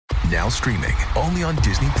Now streaming only on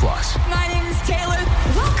Disney+. My name is Taylor.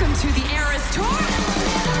 Welcome to the Eras Tour.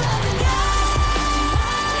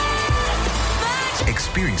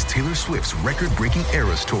 Experience Taylor Swift's record-breaking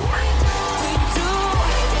Eras Tour.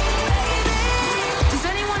 Does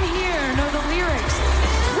anyone here know the lyrics?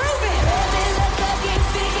 Prove it!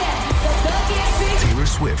 Taylor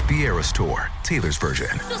Swift The Eras Tour, Taylor's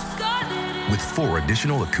version. With 4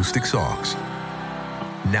 additional acoustic songs.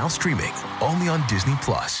 Now streaming only on Disney+.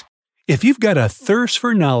 If you've got a thirst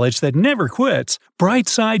for knowledge that never quits,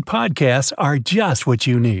 Brightside Podcasts are just what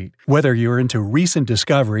you need. Whether you're into recent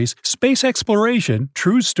discoveries, space exploration,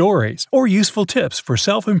 true stories, or useful tips for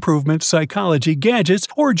self-improvement, psychology, gadgets,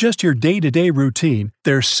 or just your day-to-day routine,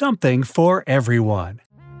 there's something for everyone.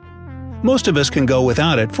 Most of us can go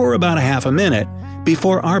without it for about a half a minute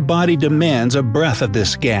before our body demands a breath of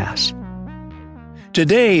this gas.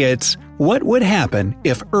 Today it's, what would happen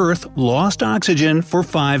if Earth lost oxygen for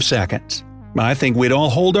 5 seconds? I think we'd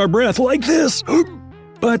all hold our breath like this.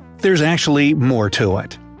 But there's actually more to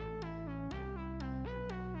it.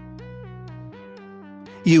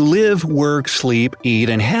 You live, work, sleep, eat,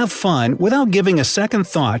 and have fun without giving a second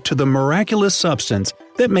thought to the miraculous substance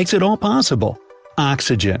that makes it all possible –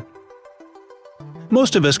 oxygen.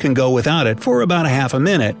 Most of us can go without it for about a half a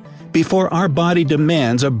minute before our body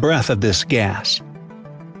demands a breath of this gas.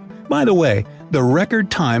 By the way, the record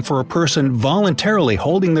time for a person voluntarily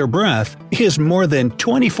holding their breath is more than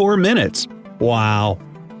 24 minutes. Wow!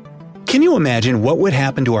 Can you imagine what would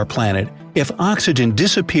happen to our planet if oxygen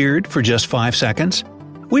disappeared for just 5 seconds?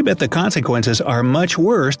 We bet the consequences are much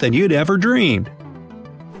worse than you'd ever dreamed.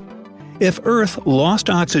 If Earth lost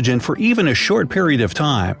oxygen for even a short period of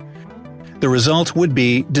time, the results would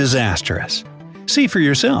be disastrous. See for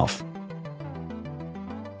yourself.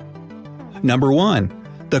 Number 1.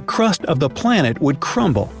 The crust of the planet would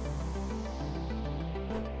crumble.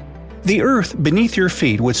 The earth beneath your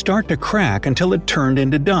feet would start to crack until it turned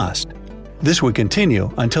into dust. This would continue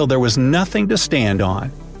until there was nothing to stand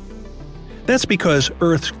on. That's because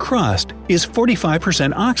Earth's crust is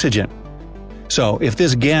 45% oxygen. So if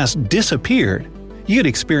this gas disappeared, you'd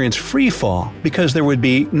experience free fall because there would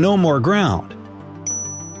be no more ground.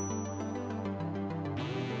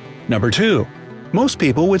 Number 2. Most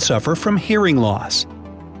people would suffer from hearing loss.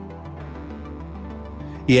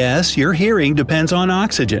 Yes, your hearing depends on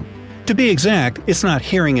oxygen. To be exact, it's not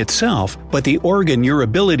hearing itself, but the organ your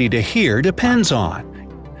ability to hear depends on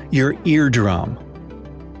 – your eardrum.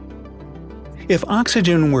 If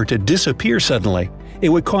oxygen were to disappear suddenly, it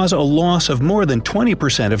would cause a loss of more than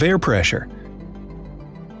 20% of air pressure.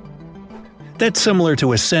 That's similar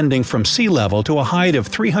to ascending from sea level to a height of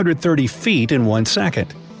 330 feet in 1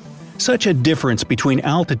 second. Such a difference between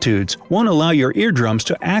altitudes won't allow your eardrums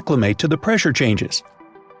to acclimate to the pressure changes.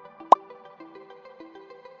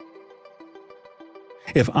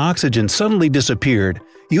 If oxygen suddenly disappeared,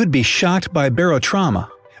 you'd be shocked by barotrauma,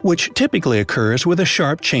 which typically occurs with a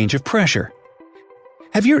sharp change of pressure.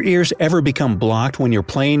 Have your ears ever become blocked when your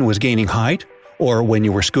plane was gaining height, or when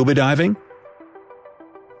you were scuba diving?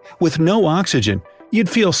 With no oxygen, you'd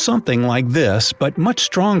feel something like this, but much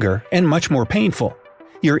stronger and much more painful.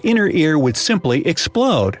 Your inner ear would simply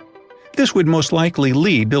explode. This would most likely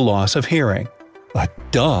lead to loss of hearing.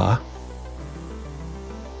 Duh!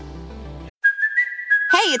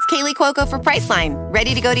 Hey, it's Kaylee Cuoco for Priceline.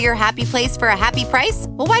 Ready to go to your happy place for a happy price?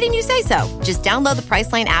 Well, why didn't you say so? Just download the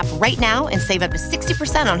Priceline app right now and save up to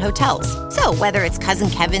 60% on hotels. So whether it's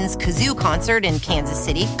Cousin Kevin's Kazoo Concert in Kansas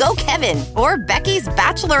City, go Kevin, or Becky's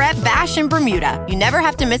Bachelorette Bash in Bermuda, you never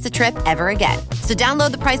have to miss a trip ever again. So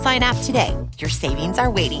download the Priceline app today. Your savings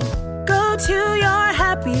are waiting. Go to your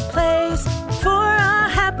happy place for a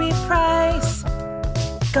happy price.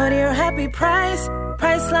 Go to your happy price,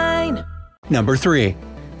 Priceline. Number 3.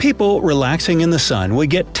 People relaxing in the sun would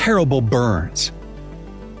get terrible burns.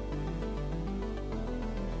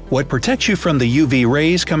 What protects you from the UV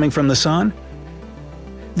rays coming from the sun?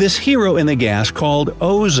 This hero in the gas called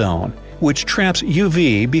ozone, which traps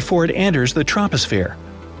UV before it enters the troposphere.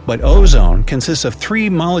 But ozone consists of 3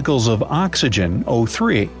 molecules of oxygen,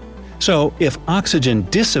 O3. So if oxygen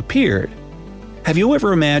disappeared, have you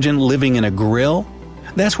ever imagined living in a grill?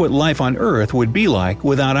 That's what life on Earth would be like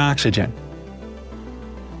without oxygen.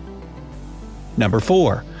 Number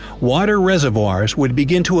 4. Water reservoirs would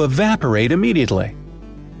begin to evaporate immediately.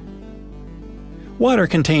 Water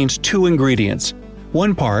contains 2 ingredients,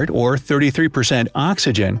 1 part or 33%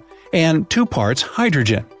 oxygen and 2 parts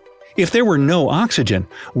hydrogen. If there were no oxygen,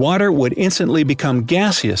 water would instantly become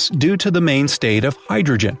gaseous due to the main state of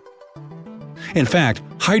hydrogen. In fact,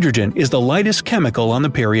 hydrogen is the lightest chemical on the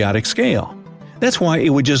periodic scale. That's why it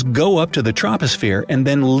would just go up to the troposphere and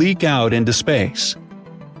then leak out into space.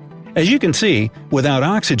 As you can see, without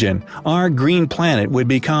oxygen, our green planet would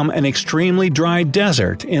become an extremely dry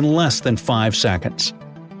desert in less than 5 seconds.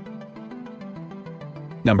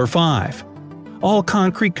 Number 5. All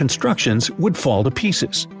concrete constructions would fall to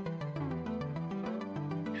pieces.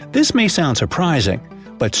 This may sound surprising,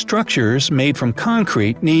 but structures made from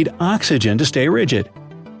concrete need oxygen to stay rigid.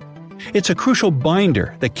 It's a crucial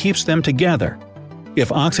binder that keeps them together. If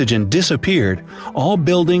oxygen disappeared, all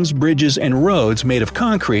buildings, bridges, and roads made of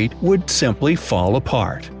concrete would simply fall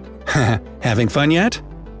apart. Having fun yet?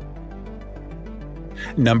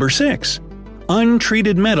 Number 6.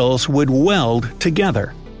 Untreated metals would weld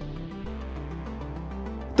together.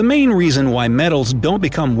 The main reason why metals don't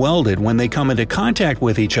become welded when they come into contact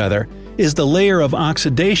with each other is the layer of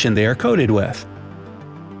oxidation they are coated with.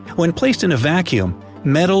 When placed in a vacuum,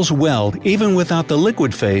 metals weld even without the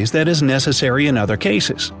liquid phase that is necessary in other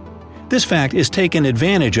cases. This fact is taken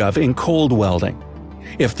advantage of in cold welding.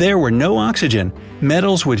 If there were no oxygen,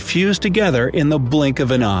 metals would fuse together in the blink of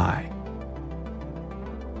an eye.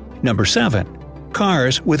 Number 7.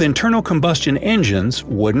 Cars with internal combustion engines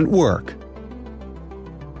wouldn't work.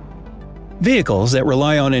 Vehicles that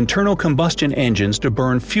rely on internal combustion engines to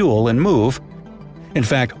burn fuel and move, in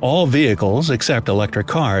fact all vehicles except electric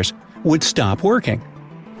cars, would stop working.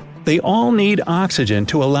 They all need oxygen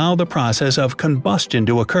to allow the process of combustion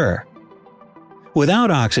to occur.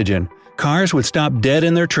 Without oxygen, cars would stop dead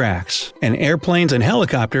in their tracks, and airplanes and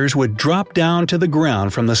helicopters would drop down to the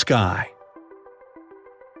ground from the sky.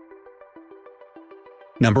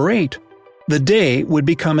 Number 8. The day would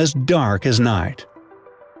become as dark as night.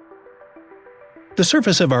 The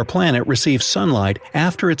surface of our planet receives sunlight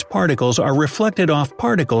after its particles are reflected off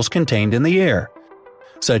particles contained in the air,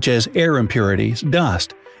 such as air impurities,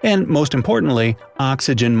 dust, and most importantly,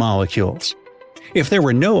 oxygen molecules. If there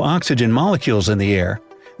were no oxygen molecules in the air,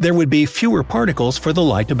 there would be fewer particles for the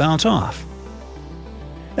light to bounce off.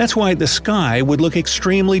 That's why the sky would look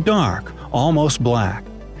extremely dark, almost black.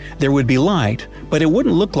 There would be light, but it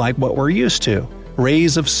wouldn't look like what we're used to,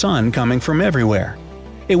 rays of sun coming from everywhere.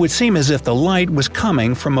 It would seem as if the light was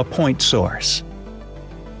coming from a point source.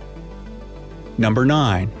 Number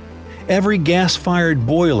 9. Every gas-fired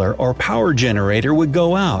boiler or power generator would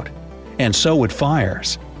go out, and so would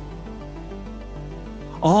fires.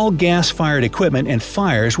 All gas-fired equipment and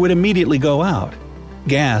fires would immediately go out.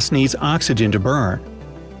 Gas needs oxygen to burn.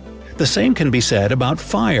 The same can be said about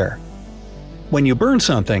fire. When you burn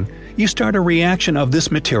something, you start a reaction of this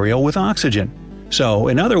material with oxygen. So,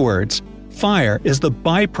 in other words, fire is the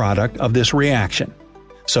byproduct of this reaction.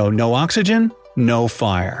 So no oxygen, no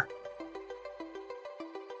fire.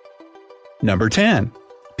 Number 10.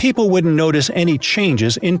 People wouldn't notice any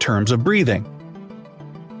changes in terms of breathing.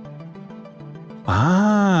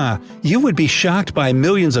 You would be shocked by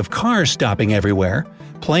millions of cars stopping everywhere,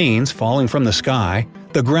 planes falling from the sky,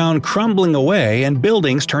 the ground crumbling away, and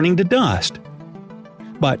buildings turning to dust.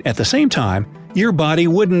 But at the same time, your body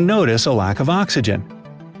wouldn't notice a lack of oxygen.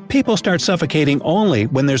 People start suffocating only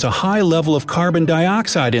when there's a high level of carbon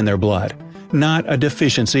dioxide in their blood, not a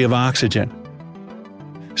deficiency of oxygen.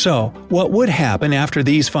 So, what would happen after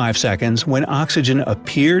these 5 seconds when oxygen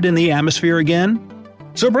appeared in the atmosphere again?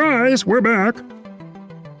 Surprise, we're back!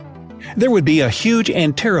 There would be a huge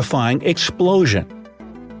and terrifying explosion.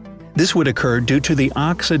 This would occur due to the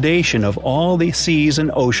oxidation of all the seas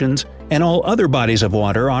and oceans and all other bodies of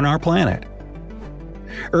water on our planet.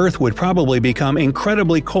 Earth would probably become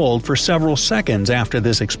incredibly cold for several seconds after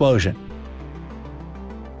this explosion.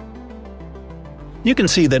 You can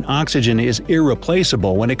see that oxygen is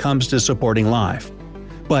irreplaceable when it comes to supporting life.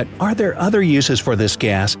 But are there other uses for this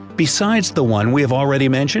gas besides the one we have already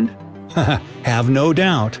mentioned? Have no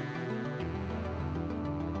doubt.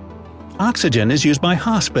 Oxygen is used by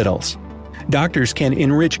hospitals. Doctors can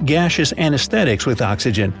enrich gaseous anesthetics with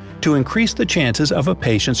oxygen to increase the chances of a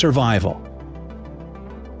patient's survival.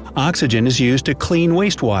 Oxygen is used to clean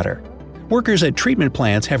wastewater. Workers at treatment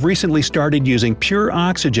plants have recently started using pure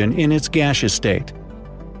oxygen in its gaseous state.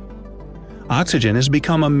 Oxygen has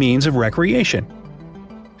become a means of recreation.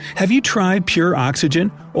 Have you tried pure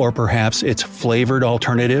oxygen, or perhaps its flavored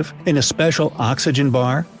alternative, in a special oxygen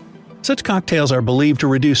bar? Such cocktails are believed to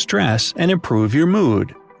reduce stress and improve your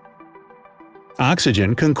mood.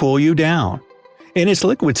 Oxygen can cool you down. In its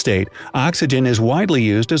liquid state, oxygen is widely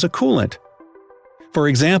used as a coolant. For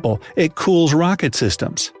example, it cools rocket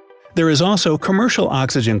systems. There is also commercial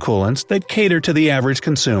oxygen coolants that cater to the average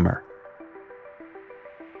consumer.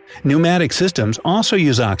 Pneumatic systems also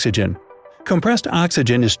use oxygen. Compressed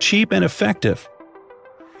oxygen is cheap and effective.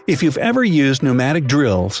 If you've ever used pneumatic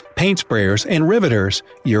drills, paint sprayers, and riveters,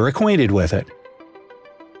 you're acquainted with it.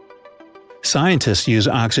 Scientists use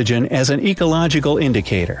oxygen as an ecological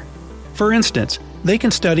indicator. For instance, they can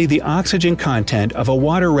study the oxygen content of a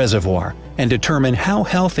water reservoir and determine how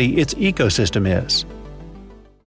healthy its ecosystem is.